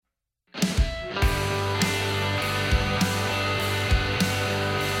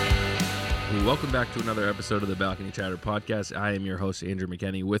Welcome back to another episode of the Balcony Chatter Podcast. I am your host, Andrew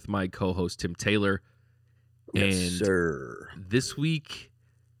McKenney, with my co-host, Tim Taylor. Yes, and sir. This week,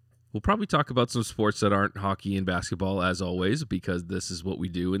 we'll probably talk about some sports that aren't hockey and basketball, as always, because this is what we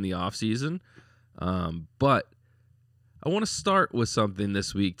do in the off-season. But I want to start with something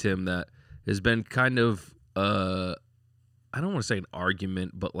this week, Tim, that has been kind of, I don't want to say an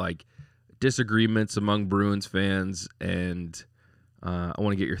argument, but like disagreements among Bruins fans, and I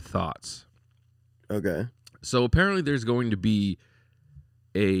want to get your thoughts. Okay. So apparently there's going to be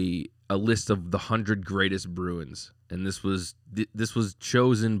a list of the 100 greatest Bruins, and this was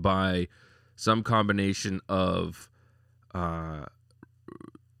chosen by some combination of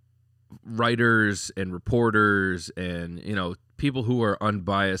writers and reporters and, you know, people who are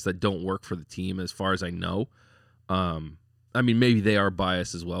unbiased that don't work for the team, as far as I know. I mean, maybe they are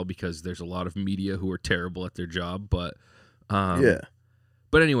biased as well because there's a lot of media who are terrible at their job, but Yeah.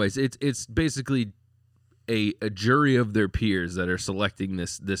 But anyways, it's basically a jury of their peers that are selecting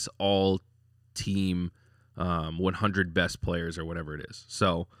this all team 100 best players or whatever it is.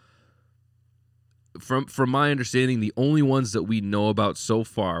 So from my understanding, the only ones that we know about so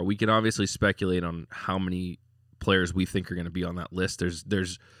far, we can obviously speculate on how many players we think are going to be on that list.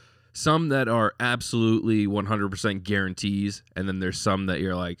 There's some that are absolutely 100% guarantees, and then there's some that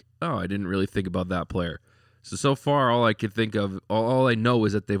you're like, oh, I didn't really think about that player. So far, all I could think of, all I know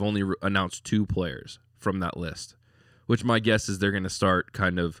is that they've only announced 2 players from that list, which my guess is they're going to start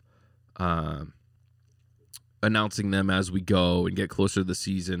kind of announcing them as we go and get closer to the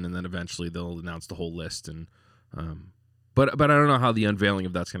season, and then eventually they'll announce the whole list. And but I don't know how the unveiling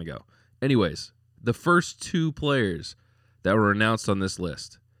of that's going to go. Anyways, the first 2 players that were announced on this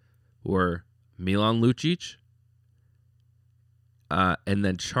list were Milan Lucic and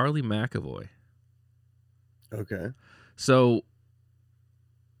then Charlie McAvoy. Okay. So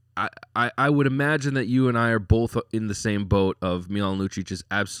I would imagine that you and I are both in the same boat of Milan Lucic is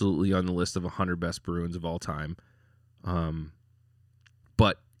absolutely on the list of 100 best Bruins of all time.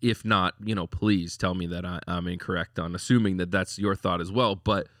 But if not, you know, please tell me that I'm incorrect on assuming that that's your thought as well.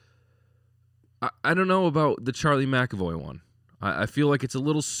 But I don't know about the Charlie McAvoy one. I feel like it's a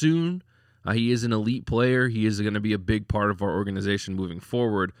little soon. He is an elite player. He is going to be a big part of our organization moving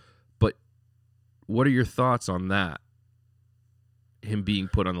forward. But what are your thoughts on that? Him being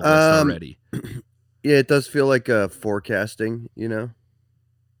put on the list already. Yeah, it does feel like forecasting, you know?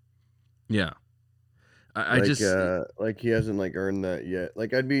 Yeah. I like, just like he hasn't like earned that yet.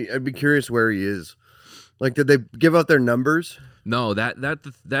 Like I'd be curious where he is. Like, did they give out their numbers? No,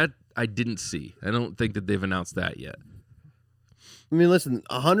 that I didn't see. I don't think that they've announced that yet. I mean, listen,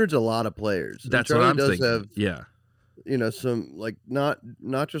 100's a lot of players. That's what I'm thinking. Have, yeah. You know, some like not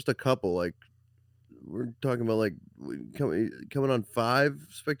just a couple. Like we're talking about like coming on 5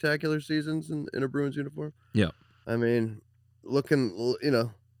 spectacular seasons in a Bruins uniform. Yeah. I mean, looking, you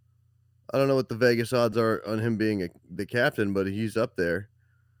know, I don't know what the Vegas odds are on him being the captain, but he's up there.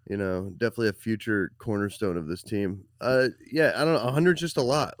 You know, definitely a future cornerstone of this team. Yeah, I don't know. 100's just a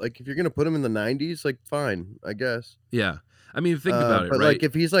lot. Like if you're gonna put him in the 90s, like fine, I guess. Yeah. I mean, think about it, but right? Like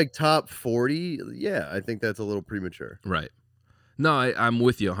if he's like top 40, yeah, I think that's a little premature. Right. No, I'm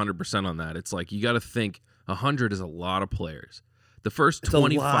with you 100% on that. It's like you got to think 100 is a lot of players. The first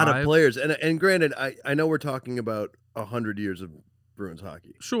 25, a lot of players, and granted, I know we're talking about 100 years of Bruins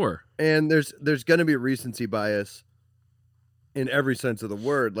hockey. Sure. And there's going to be recency bias in every sense of the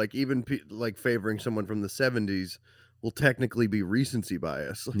word. Like even like favoring someone from the 70s will technically be recency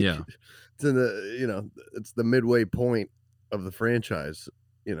bias. Like, yeah. It's in the, you know, it's the midway point of the franchise,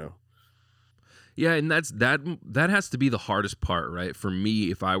 you know. Yeah, and that has to be the hardest part, right? For me,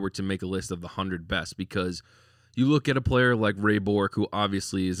 if I were to make a list of the 100 best, because you look at a player like Ray Bourque, who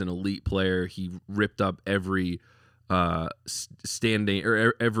obviously is an elite player. He ripped up every standing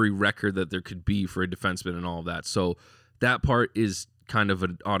or every record that there could be for a defenseman and all of that. So that part is kind of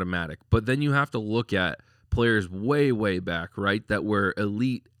an automatic. But then you have to look at players way, way back, right, that were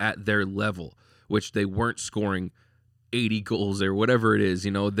elite at their level, which they weren't scoring 80 goals or whatever it is.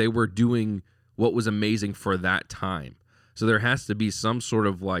 You know, they were doing what was amazing for that time. So there has to be some sort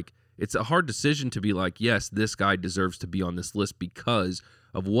of like, it's a hard decision to be like, yes, this guy deserves to be on this list because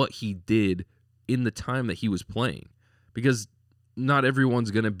of what he did in the time that he was playing. Because not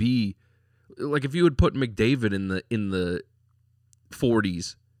everyone's going to be like, if you would put McDavid in the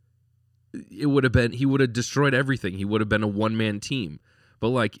 40s, it would have been, he would have destroyed everything. He would have been a one-man team. But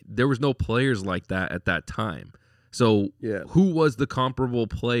like, there was no players like that at that time. So yeah. Who was the comparable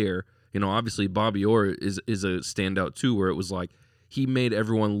player? You know, obviously Bobby Orr is a standout too, where it was like he made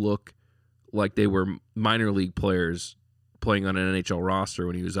everyone look like they were minor league players playing on an NHL roster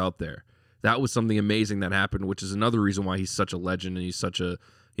when he was out there. That was something amazing that happened, which is another reason why he's such a legend and he's such a,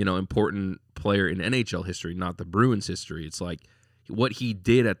 important player in NHL history, not the Bruins history. It's like what he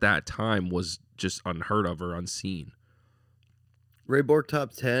did at that time was just unheard of or unseen. Ray Bourque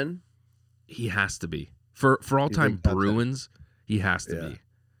top 10? He has to be. For all-time Bruins, he has to be.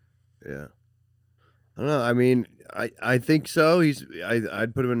 Yeah. I don't know. I mean, I think so.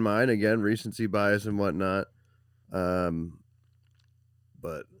 I'd put him in mine again, recency bias and whatnot. But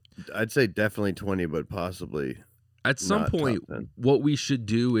I'd say definitely 20, but possibly at some point. What we should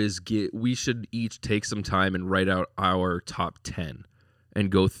do is we should each take some time and write out our top 10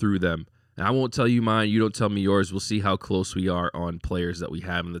 and go through them. And I won't tell you mine. You don't tell me yours. We'll see how close we are on players that we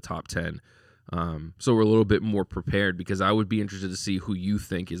have in the top 10. So we're a little bit more prepared, because I would be interested to see who you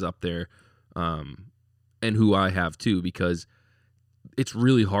think is up there, and who I have too, because it's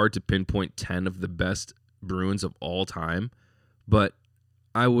really hard to pinpoint 10 of the best Bruins of all time, but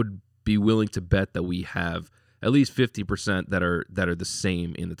I would be willing to bet that we have at least 50% that are the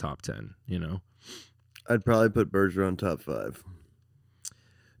same in the top 10, I'd probably put Bergeron top 5.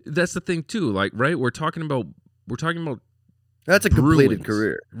 That's the thing too, like, right? We're talking about that's a completed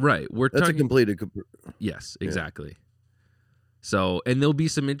career. Right. That's a completed career. Yes, exactly. Yeah. So, and there'll be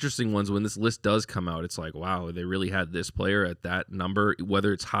some interesting ones when this list does come out. It's like, wow, they really had this player at that number,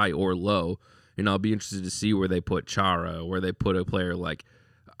 whether it's high or low. I'll be interested to see where they put Chara, where they put a player like...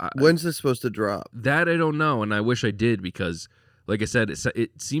 When's this supposed to drop? That I don't know, and I wish I did, because, like I said,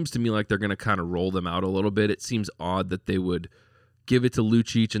 it seems to me like they're going to kind of roll them out a little bit. It seems odd that they would give it to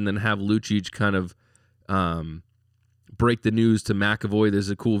Lucic and then have Lucic kind of break the news to McAvoy. There's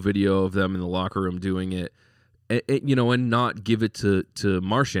a cool video of them in the locker room doing it, and not give it to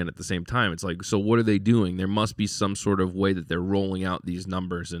Marchand at the same time. It's like, so what are they doing? There must be some sort of way that they're rolling out these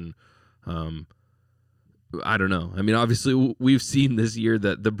numbers, and I don't know. I mean, obviously, we've seen this year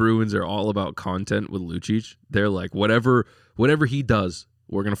that the Bruins are all about content with Lucic. They're like, whatever he does,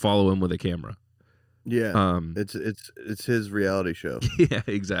 we're going to follow him with a camera. Yeah, it's his reality show. Yeah,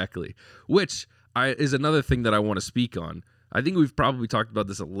 exactly. Which is another thing that I want to speak on. I think we've probably talked about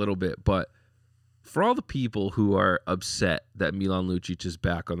this a little bit, but for all the people who are upset that Milan Lucic is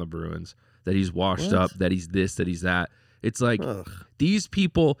back on the Bruins, that he's washed up, that he's this, that he's that, it's like these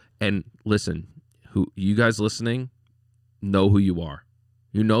people, and listen, who you guys listening know who you are.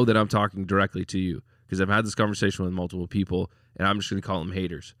 You know that I'm talking directly to you, because I've had this conversation with multiple people, and I'm just going to call them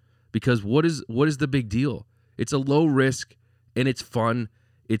haters. Because what is the big deal? It's a low risk, and it's fun.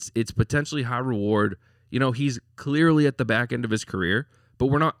 It's potentially high reward. He's clearly at the back end of his career, but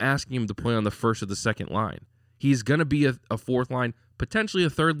we're not asking him to play on the first or the second line. He's going to be a fourth line, potentially a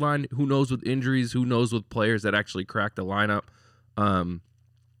third line. Who knows with injuries? Who knows with players that actually crack the lineup?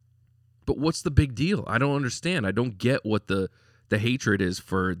 But what's the big deal? I don't understand. I don't get what the hatred is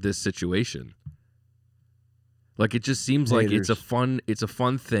for this situation. Like, it just seems like it's a fun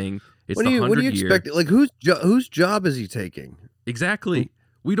thing. It's what do you expect? Like, whose job is he taking? Exactly.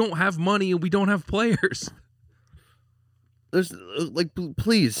 We don't have money and we don't have players. There's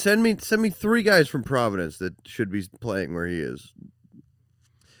please send me 3 guys from Providence that should be playing where he is.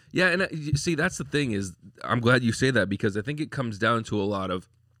 Yeah, and see, that's the thing is, I'm glad you say that, because I think it comes down to a lot of,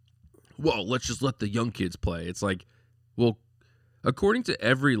 well, let's just let the young kids play. It's like, well, according to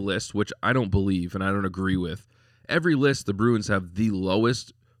every list, which I don't believe and I don't agree with, every list, the Bruins have the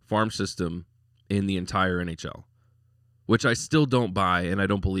lowest farm system in the entire NHL, which I still don't buy and I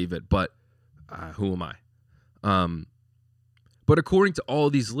don't believe it, but who am I? But according to all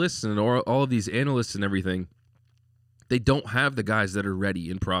of these lists and all of these analysts and everything, they don't have the guys that are ready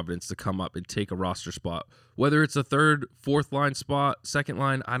in Providence to come up and take a roster spot. Whether it's a third, fourth line spot, second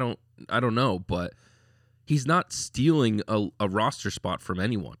line, I don't know, but he's not stealing a roster spot from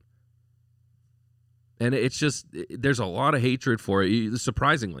anyone. And it's just, there's a lot of hatred for it,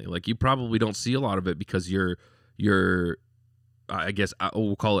 surprisingly. Like, you probably don't see a lot of it because you're I guess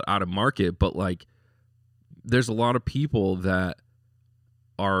we'll call it out of market, but like, there's a lot of people that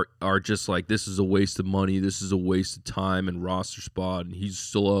are just like, this is a waste of money, this is a waste of time and roster spot, and he's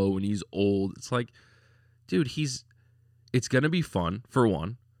slow and he's old. It's like, dude, it's going to be fun, for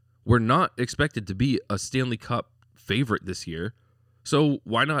one. We're not expected to be a Stanley Cup favorite this year, so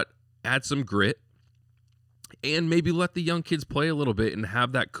why not add some grit and maybe let the young kids play a little bit and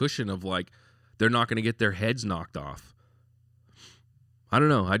have that cushion of, like, they're not going to get their heads knocked off. I don't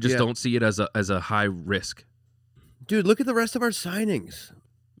know. I just don't see it as a high risk. Dude, look at the rest of our signings.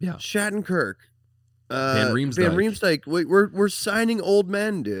 Yeah. Shattenkirk. Van Riemsdyk. We're signing old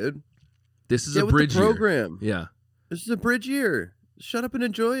men, dude. This is a bridge program. Year. Yeah. This is a bridge year. Shut up and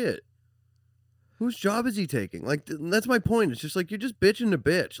enjoy it. Whose job is he taking? Like, that's my point. It's just like you're just bitching to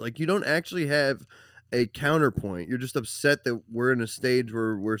bitch. Like, you don't actually have a counterpoint. You're just upset that we're in a stage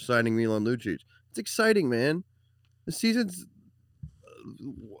where we're signing Milan Lucic. It's exciting, man. The season's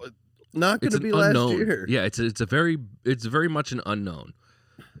not going It's to an be last unknown. year. Yeah, it's very much an unknown.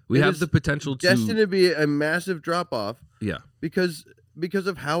 We It have is the potential destined to to be a massive drop off yeah. because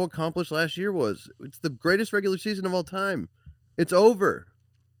of how accomplished last year was. It's the greatest regular season of all time. It's over.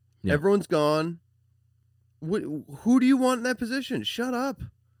 Yeah. Everyone's gone. Who do you want in that position? Shut up.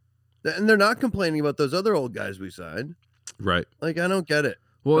 And they're not complaining about those other old guys we signed. Right. Like, I don't get it.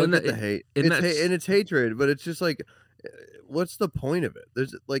 Well, I and don't get the hate. It's hatred, but it's just like, what's the point of it?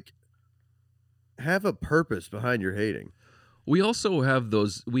 There's like, have a purpose behind your hating. We also have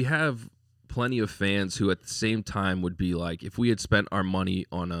we have plenty of fans who at the same time would be like, if we had spent our money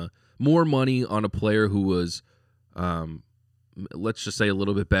on more money on a player who was, let's just say a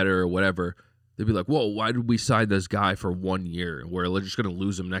little bit better or whatever, they'd be like, whoa, why did we sign this guy for 1 year? We're just going to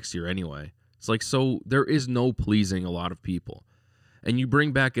lose him next year anyway. It's like, so there is no pleasing a lot of people. And you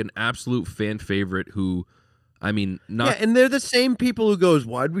bring back an absolute fan favorite who, I mean, not. Yeah, and they're the same people who goes,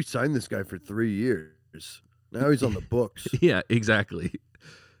 why'd we sign this guy for 3 years? Now he's on the books. Yeah, exactly.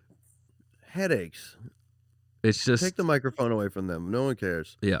 Headaches. It's just. Take the microphone away from them. No one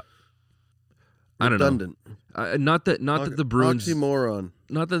cares. Yeah. Redundant. I don't know. Not that the Bruins. Oxymoron.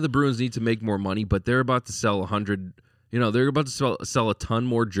 Not that the Bruins need to make more money, but they're about to sell 100. They're about to sell a ton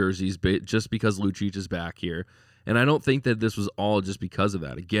more jerseys just because Lucic is back here. And I don't think that this was all just because of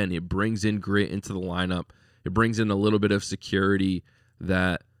that. Again, it brings in grit into the lineup. It brings in a little bit of security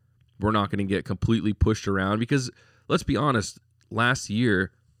that we're not going to get completely pushed around. Because let's be honest, last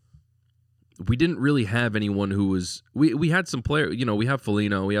year we didn't really have anyone who was. We had some players. We have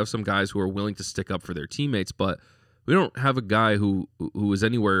Foligno. We have some guys who are willing to stick up for their teammates, but we don't have a guy who is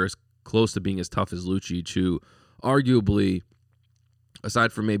anywhere as close to being as tough as Lucic, who arguably,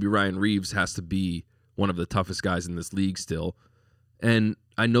 aside from maybe Ryan Reeves, has to be one of the toughest guys in this league still. And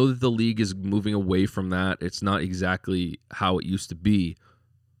I know that the league is moving away from that. It's not exactly how it used to be,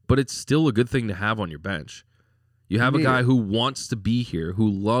 but it's still a good thing to have on your bench. You have a guy who wants to be here, who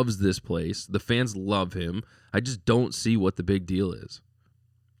loves this place. The fans love him. I just don't see what the big deal is.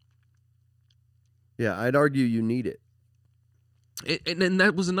 Yeah, I'd argue you need it. And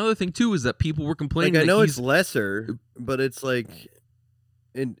that was another thing, too, is that people were complaining. Like, I know it's lesser, but it's like,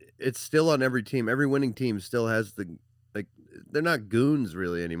 it's still on every team. Every winning team still has they're not goons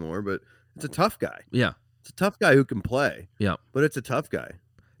really anymore, but it's a tough guy. Yeah. It's a tough guy who can play. Yeah. But it's a tough guy.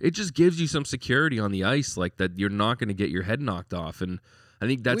 It just gives you some security on the ice, like that you're not going to get your head knocked off. And I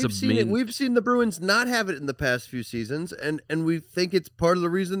think that's We've seen the Bruins not have it in the past few seasons, and we think it's part of the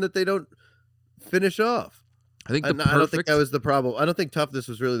reason that they don't finish off. I think I don't think that was the problem. I don't think toughness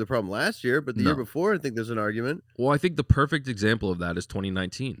was really the problem last year, but the year before, I think there's an argument. Well, I think the perfect example of that is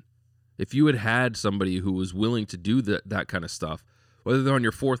 2019. If you had somebody who was willing to do that kind of stuff, whether they're on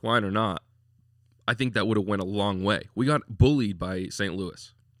your fourth line or not, I think that would have went a long way. We got bullied by St.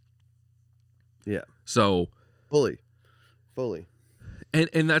 Louis. Yeah. So fully.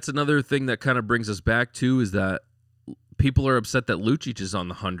 And that's another thing that kind of brings us back to is that people are upset that Lucic is on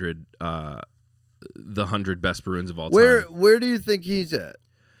the 100 best Bruins of all time. Where do you think he's at,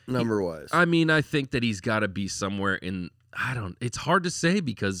 number wise? I mean, I think that he's got to be somewhere in. It's hard to say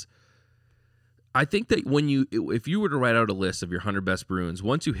because I think that if you were to write out a list of your 100 best Bruins,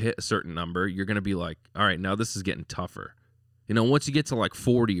 once you hit a certain number, you're going to be like, all right, now this is getting tougher. Once you get to like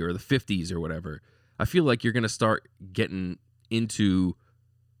 40 or the 50s or whatever, I feel like you're going to start getting into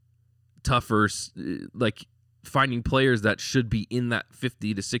tougher, like finding players that should be in that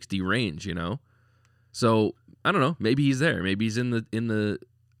 50 to 60 range, So I don't know. Maybe he's there. Maybe he's in the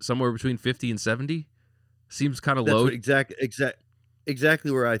somewhere between 50 and 70. Seems kind of low.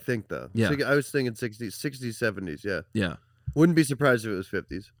 Exactly where I think though. Yeah. I was thinking 60s, 70s. Yeah. Yeah. Wouldn't be surprised if it was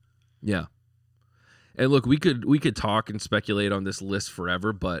 50s. Yeah. And look, we could talk and speculate on this list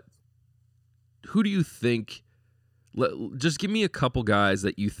forever, but who do you think? Just give me a couple guys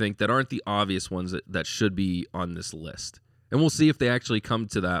that you think that aren't the obvious ones that should be on this list, and we'll see if they actually come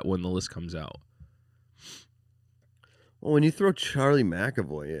to that when the list comes out. Well, when you throw Charlie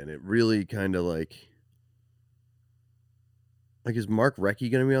McAvoy in, it really kind of like is Mark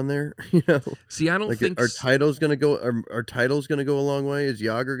Recchi going to be on there? See, I don't think our title's going to go. Our title's going to go a long way. Is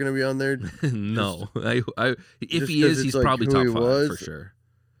Yager going to be on there? No, if he is, he's probably top 5 for sure.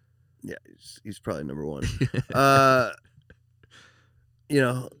 Yeah, he's probably number 1.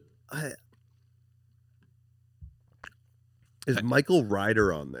 Is Michael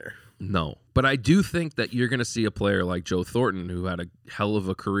Ryder on there? No. But I do think that you're going to see a player like Joe Thornton, who had a hell of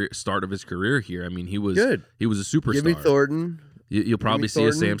a start of his career here. I mean, he was good. He was a superstar. Give me Thornton. You'll probably see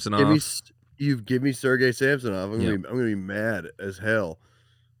a Samsonov. Give me Sergei Samsonov. I'm gonna be mad as hell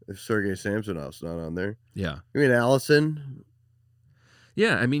if Sergei Samsonov's not on there. Yeah. I mean Allison.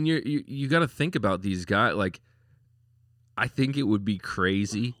 Yeah, I mean you got to think about these guys. Like, I think it would be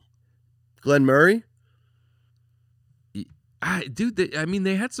crazy. Glenn Murray.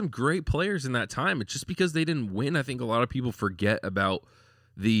 They had some great players in that time. It's just because they didn't win. I think a lot of people forget about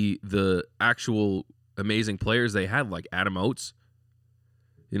the actual amazing players they had, like Adam Oates.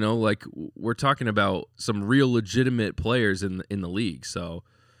 You know, like we're talking about some real legitimate players in the league. So,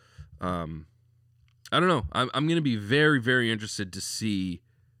 I don't know. I'm going to be very, very interested to see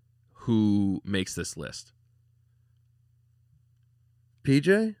who makes this list.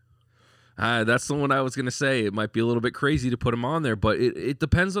 PJ? That's the one I was going to say. It might be a little bit crazy to put him on there, but it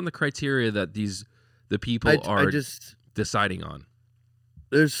depends on the criteria that the people are deciding on.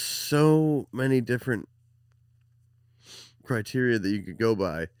 There's so many different criteria that you could go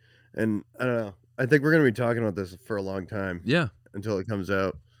by, and I don't know. I think we're going to be talking about this for a long time. Yeah, until it comes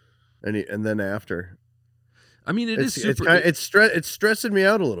out, and then after. I mean, it's stressing me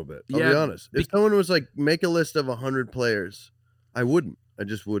out a little bit. I'll be honest. If someone was like, make a list of 100 players, I wouldn't. I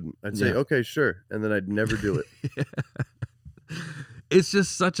just wouldn't. I'd say, okay, sure, and then I'd never do it. It's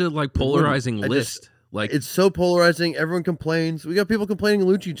just such a polarizing list. It's so polarizing. Everyone complains. We got people complaining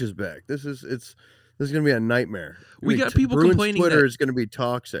Lucic is back. This is going to be a nightmare. We got people Bruins complaining Twitter is going to be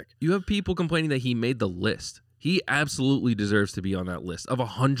toxic. You have people complaining that he made the list. He absolutely deserves to be on that list of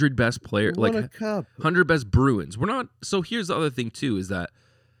 100 best players, What a cup. 100 best Bruins. We're not. So here's the other thing too: is that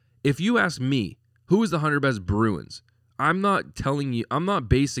if you ask me who is the 100 best Bruins, I'm not telling you. I'm not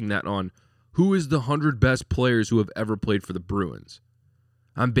basing that on who is the 100 best players who have ever played for the Bruins.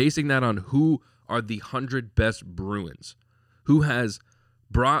 I'm basing that on who are the 100 best Bruins, who has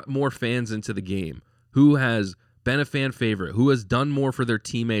brought more fans into the game, who has been a fan favorite, who has done more for their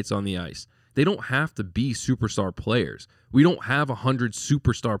teammates on the ice. They don't have to be superstar players. We don't have 100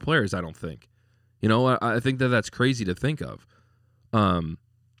 superstar players, I don't think. You know, I think that's crazy to think of.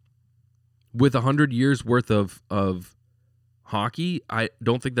 With 100 years worth of hockey, I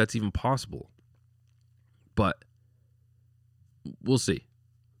don't think that's even possible. But we'll see.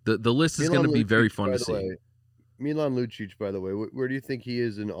 The list is going to be very fun to see. Milan Lucic, by the way, where do you think he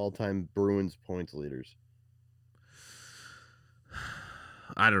is in all-time Bruins points leaders?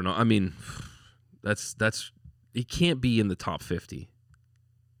 I don't know. I mean, that's he can't be in the top 50.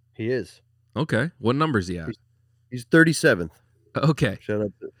 He is. Okay. What number is he at? He's 37th. Okay. Shout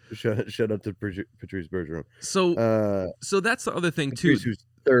out to Patrice Bergeron. So that's the other thing too. Who's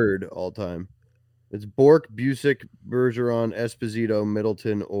third all time? It's Bork, Busick, Bergeron, Esposito,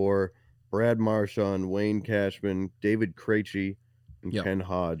 Middleton, or Brad Marchand, Wayne Cashman, David Krejci, and Ken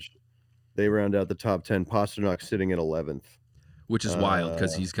Hodge. They round out the top 10. Pasternak sitting at 11th. Which is wild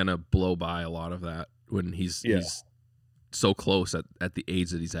because he's going to blow by a lot of that when he's so close at the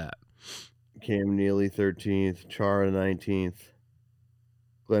age that he's at. Cam Neely, 13th. Chara, 19th.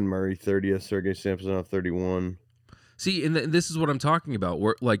 Glenn Murray, 30th. Sergei Samsonov, 31. See, and this is what I'm talking about.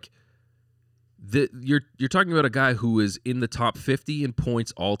 We're you're talking about a guy who is in the top 50 in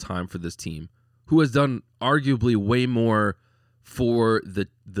points all time for this team, who has done arguably way more for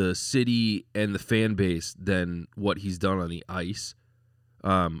the city and the fan base than what he's done on the ice.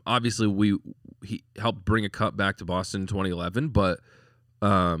 Obviously, he helped bring a cup back to Boston in 2011, but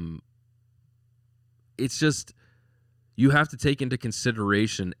it's just you have to take into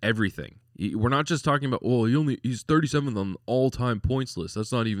consideration everything. We're not just talking about he's 37th on the all-time points list.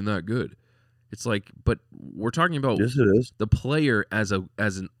 That's not even that good. It's like, but we're talking about the player as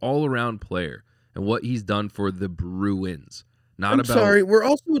an all-around player and what he's done for the Bruins. Sorry, we're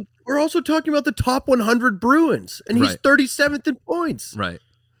also talking about the top 100 Bruins, and he's 37th in points. Right.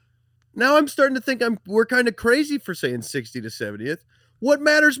 Now I'm starting to think we're kind of crazy for saying 60 to 70th. What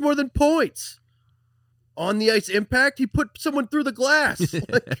matters more than points? On the ice impact, he put someone through the glass.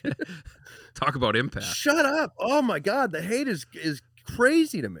 Talk about impact. Shut up. Oh my God, the hate is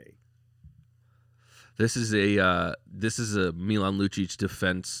crazy to me. This is a Milan Lucic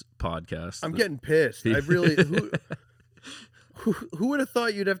defense podcast. I'm getting pissed. I really who would have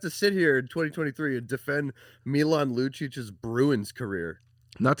thought you'd have to sit here in 2023 and defend Milan Lucic's Bruins career?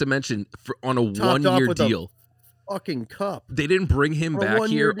 Not to mention on a 1-year deal. Fucking cup. They didn't bring him back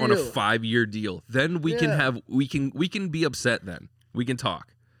here on a 5-year deal. Then we can be upset then. We can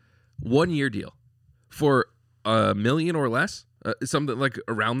talk. 1-year deal for $1 million or less, something like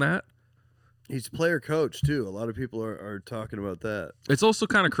around that. He's player coach too. A lot of people are talking about that. It's also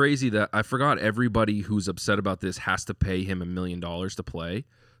kind of crazy that I forgot everybody who's upset about this has to pay him $1 million to play.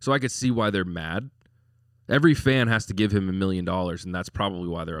 So I could see why they're mad. Every fan has to give him $1 million, and that's probably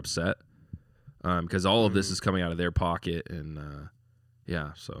why they're upset. Because all of this is coming out of their pocket, and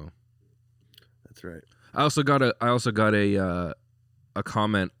so that's right. I also got a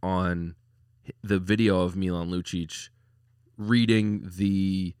comment on the video of Milan Lucic reading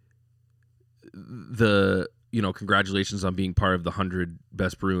the congratulations on being part of the 100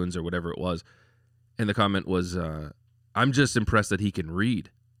 best Bruins or whatever it was, and the comment was, "I'm just impressed that he can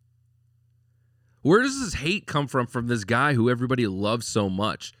read." Where does this hate come from this guy who everybody loves so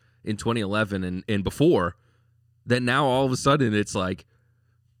much in 2011 and before, that now all of a sudden it's like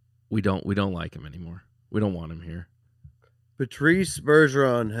we don't like him anymore. We don't want him here. Patrice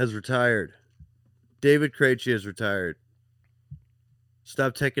Bergeron has retired. David Krejci has retired.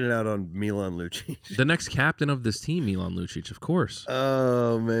 Stop taking it out on Milan Lucic. The next captain of this team, Milan Lucic, of course.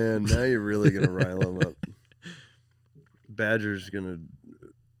 Oh man, now you're really gonna rile him up. Badger's gonna,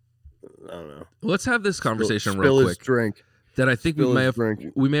 I don't know. Let's have this conversation spill real his quick. Drink. That I think Spill we his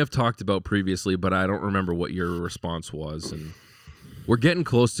may have talked about previously, but I don't remember what your response was. And we're getting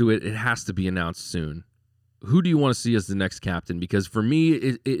close to it. It has to be announced soon. Who do you want to see as the next captain? Because for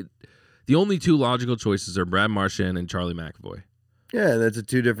me, the only two logical choices are Brad Marchand and Charlie McAvoy. Yeah, that's a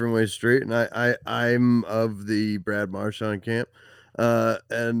 2 different way street, and I'm of the Brad Marchand camp,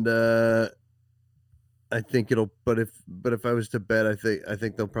 and I think it'll. But if I was to bet, I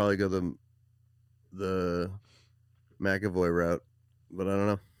think they'll probably go the McAvoy route, but I don't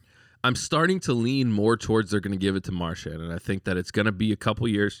know. I'm starting to lean more towards they're going to give it to Marchand, and I think that it's going to be a couple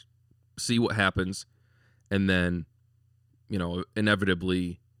years, see what happens, and then,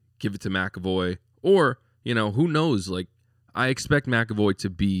 inevitably give it to McAvoy, or who knows? Like, I expect McAvoy to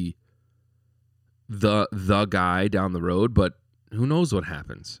be the guy down the road, but who knows what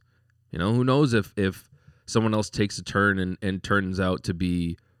happens? Who knows if someone else takes a turn and turns out to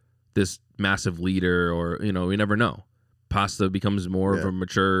be this massive leader, or we never know. Pasta becomes more of a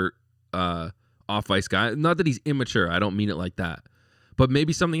mature off-ice guy. Not that he's immature. I don't mean it like that. But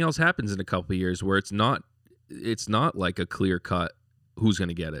maybe something else happens in a couple of years where it's not like a clear cut who's going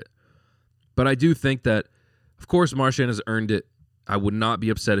to get it. But I do think that, of course, Marchand has earned it. I would not be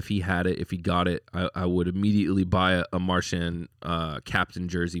upset if he had it, if he got it. I would immediately buy a Marchand captain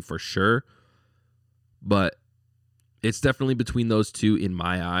jersey for sure. But it's definitely between those two in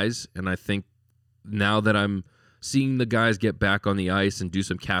my eyes. And I think now that I'm seeing the guys get back on the ice and do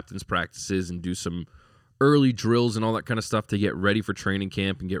some captain's practices and do some early drills and all that kind of stuff to get ready for training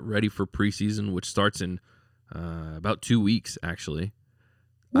camp and get ready for preseason, which starts in about 2 weeks, actually.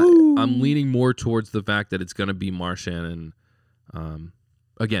 I'm leaning more towards the fact that it's going to be Marchand. And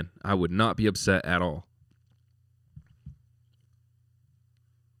again, I would not be upset at all.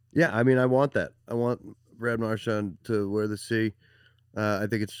 Yeah, I mean, I want that. I want Brad Marchand to wear the C. I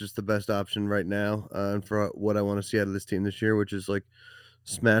think it's just the best option right now, and for what I want to see out of this team this year, which is like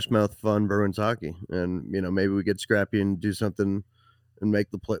smash mouth fun Bruins hockey. And maybe we get scrappy and do something and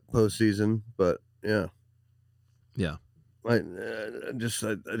make the postseason. But yeah, I just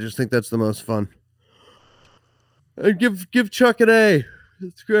think that's the most fun. And give Chuck an A.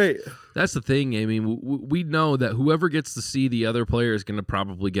 It's great. That's the thing. I mean, we know that whoever gets to see the other player is going to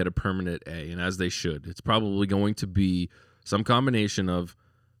probably get a permanent A, and as they should. It's probably going to be some combination of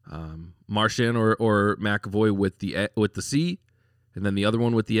Marchand or McAvoy with the C, and then the other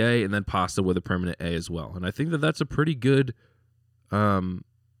one with the A, and then Pasta with a permanent A as well. And I think that that's a pretty good. I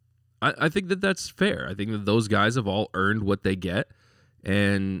think that that's fair. I think that those guys have all earned what they get,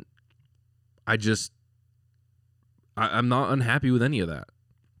 and I'm not unhappy with any of that.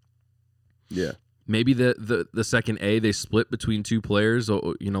 Yeah. Maybe the second A, they split between two players,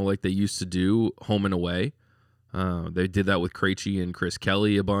 like they used to do, home and away. They did that with Krejci and Chris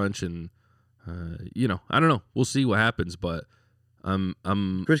Kelly a bunch, and I don't know. We'll see what happens, but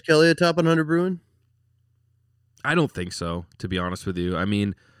Chris Kelly a top 100 Bruin? I don't think so, to be honest with you. I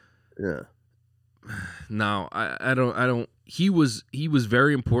mean, yeah. No, I don't. He was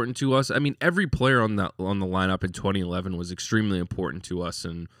very important to us. I mean, every player on the lineup in 2011 was extremely important to us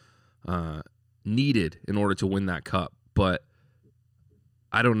and needed in order to win that cup. But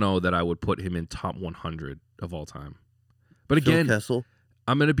I don't know that I would put him in top 100 of all time. But again,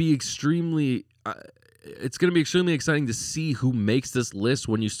 I'm going to be extremely. It's going to be extremely exciting to see who makes this list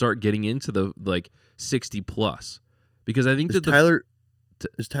when you start getting into the 60 plus, because I think is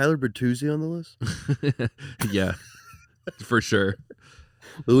Tyler Bertuzzi on the list? Yeah, for sure.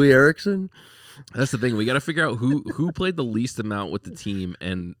 Louis Erickson? That's the thing. We got to figure out who played the least amount with the team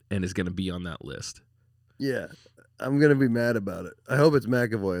and is going to be on that list. Yeah, I'm gonna be mad about it. I hope it's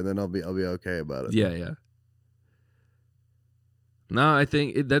McAvoy, and then I'll be okay about it. Yeah. No, I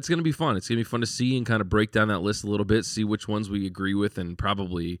think that's going to be fun. It's going to be fun to see and kind of break down that list a little bit, see which ones we agree with and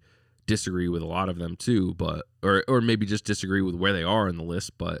probably disagree with a lot of them too, but or maybe just disagree with where they are in the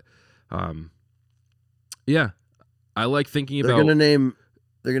list. But yeah, I like thinking They're about. gonna name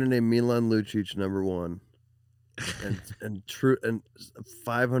Milan Lucic number 1, and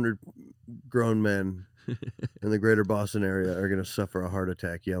 500 grown men in the greater Boston area are gonna suffer a heart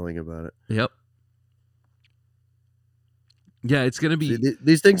attack yelling about it. Yep. Yeah, it's gonna be. See,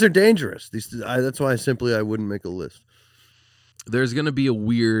 these things are dangerous. That's why I wouldn't make a list. There's gonna be a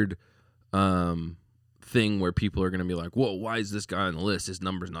weird thing where people are gonna be like, "Whoa, why is this guy on the list? His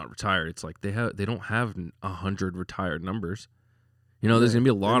number's not retired." It's like they don't have 100 retired numbers. You know, there's gonna be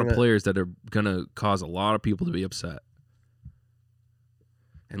a lot of players that are gonna cause a lot of people to be upset.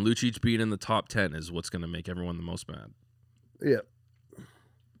 And Lucic being in the top 10 is what's gonna make everyone the most mad. Yeah.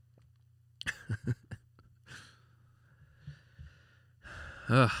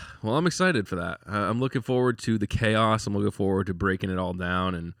 Well, I'm excited for that. I'm looking forward to the chaos. I'm looking forward to breaking it all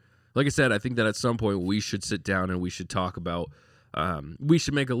down. And like I said, I think that at some point we should sit down and we should talk about, we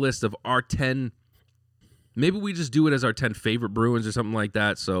should make a list of our 10, maybe we just do it as our 10 favorite Bruins or something like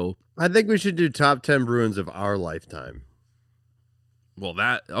that. So I think we should do top 10 Bruins of our lifetime. Well,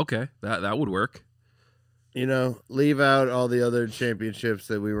 that would work. You know, leave out all the other championships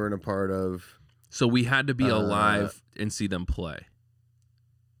that we weren't a part of. So we had to be alive and see them play.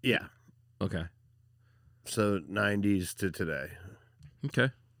 Yeah. Okay. So 90s to today.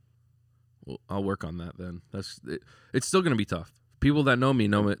 Okay. Well, I'll work on that then. It's still going to be tough. People that know me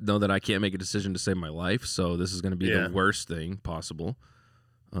know that I can't make a decision to save my life, so this is going to be the worst thing possible.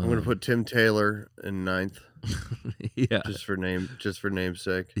 I'm going to put Tim Taylor in 9th. Yeah. Just for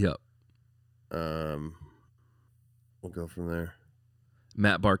namesake. Yep. We'll go from there.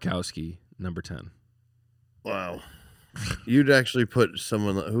 Matt Barkowski, number 10. Wow. You'd actually put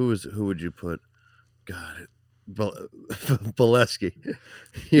someone who would you put? God, Bolesky.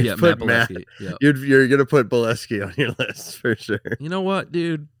 Yeah, Matt Bolesky. Yep. You're gonna put Bolesky on your list for sure. You know what,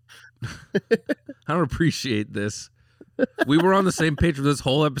 dude? I don't appreciate this. We were on the same page for this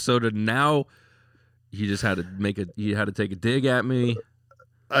whole episode, and now he just had to take a dig at me.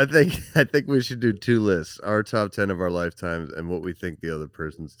 I think we should do 2 lists: our top 10 of our lifetimes and what we think the other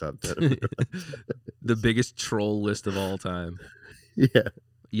person's top 10. The biggest troll list of all time. Yeah,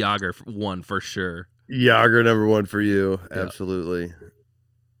 Yager 1 for sure. Yager number 1 for you, absolutely.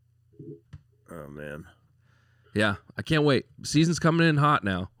 Oh man, yeah, I can't wait. Season's coming in hot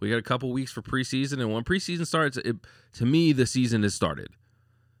now. We got a couple weeks for preseason, and when preseason starts, to me the season has started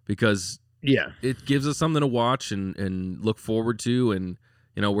because it gives us something to watch and look forward to, and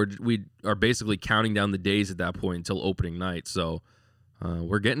you know we are basically counting down the days at that point until opening night. So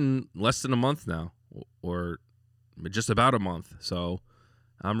we're getting less than a month now, or just about a month. So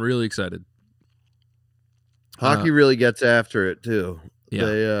I'm really excited. Hockey really gets after it too. Yeah.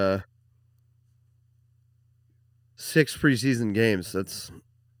 They 6 preseason games. That's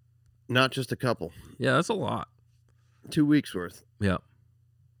not just a couple. Yeah, that's a lot. 2 weeks worth. Yeah.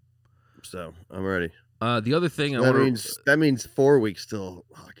 So I'm ready. The other thing that means 4 weeks till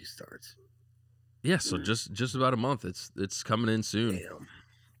hockey starts. Yeah, so just about a month. It's coming in soon.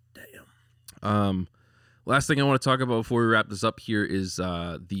 Damn. Last thing I want to talk about before we wrap this up here is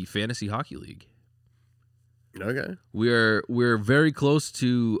the Fantasy Hockey League. Okay. We're very close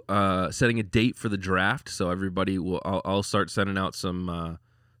to setting a date for the draft, so everybody I'll start sending out some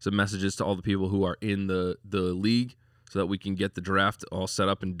messages to all the people who are in the league so that we can get the draft all set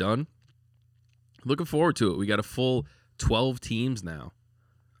up and done. Looking forward to it. We got a full 12 teams now.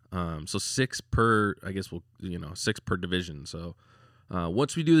 So 6 per, I guess 6 per division. So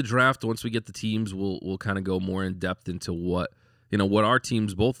once we do the draft, once we get the teams, we'll kind of go more in depth into what our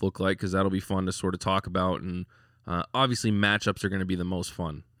teams both look like, because that'll be fun to sort of talk about. And obviously matchups are going to be the most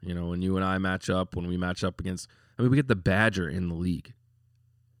fun. You know, when you and I match up, when we match up against, we get the Badger in the league.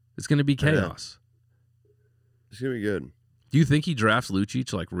 It's going to be chaos. It's going to be good. Do you think he drafts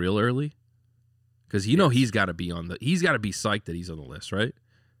Lucic like real early? Because he's got to be psyched that he's on the list, right?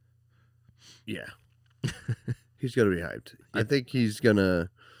 Yeah. He's got to be hyped. I think he's going to,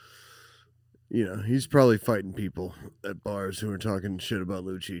 he's probably fighting people at bars who are talking shit about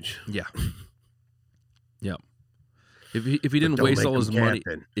Lucic. Yeah. Yeah. If he didn't waste all his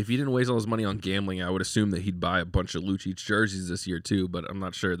money, on gambling, I would assume that he'd buy a bunch of Lucic jerseys this year too, but I'm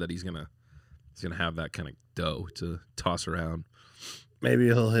not sure that he's going to have that kind of dough to toss around. Maybe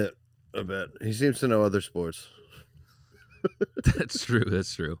he'll hit I bet he seems to know other sports. That's true.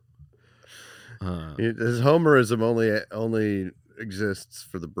 That's true. His homerism only exists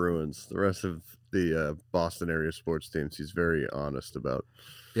for the Bruins. The rest of the Boston area sports teams, he's very honest about.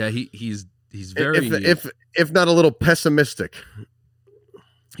 Yeah, he's very if not a little pessimistic.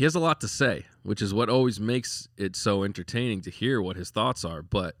 He has a lot to say, which is what always makes it so entertaining to hear what his thoughts are.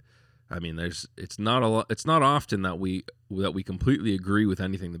 But I mean, it's not often that we completely agree with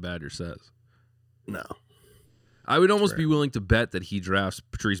anything the Badger says. No. I would almost be willing to bet that he drafts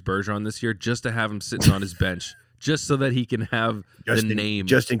Patrice Bergeron this year just to have him sitting on his bench, just so that he can have the name.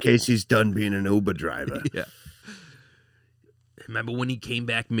 Just in case he's done being an Uber driver. Yeah. Remember when he came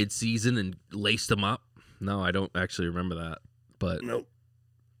back mid-season and laced him up? No, I don't actually remember that. But nope.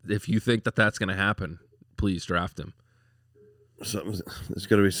 If you think that that's going to happen, please draft him. There's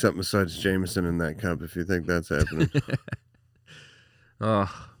got to be something besides Jameson in that cup if you think that's happening.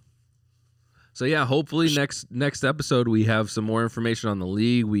 So yeah, hopefully next episode we have some more information on the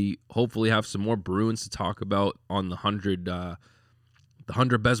league. We hopefully have some more Bruins to talk about on the 100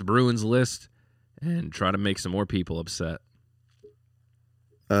 best Bruins list, and try to make some more people upset.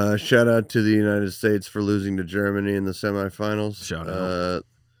 Shout out to the United States for losing to Germany in the semifinals. Shout out.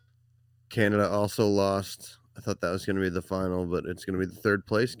 Canada also lost. I thought that was going to be the final, but it's going to be the third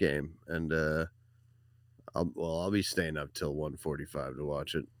place game, and I'll be staying up till 1:45 to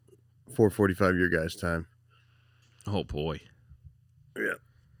watch it. 4:45 your guys' time. Oh boy. Yeah.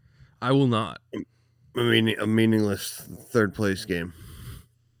 I will not. A meaningless third place game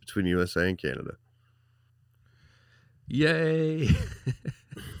between USA and Canada. Yay.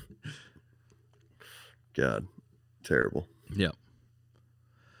 God, terrible. Yeah.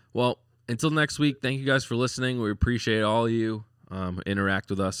 Well, until next week, thank you guys for listening. We appreciate all of you. Interact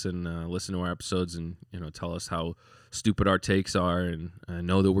with us and listen to our episodes, and tell us how stupid our takes are. And I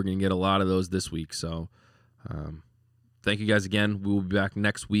know that we're going to get a lot of those this week. So thank you guys again. We will be back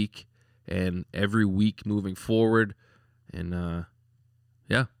next week and every week moving forward. And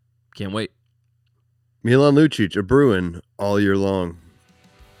yeah, can't wait. Milan Lucic, a Bruin all year long.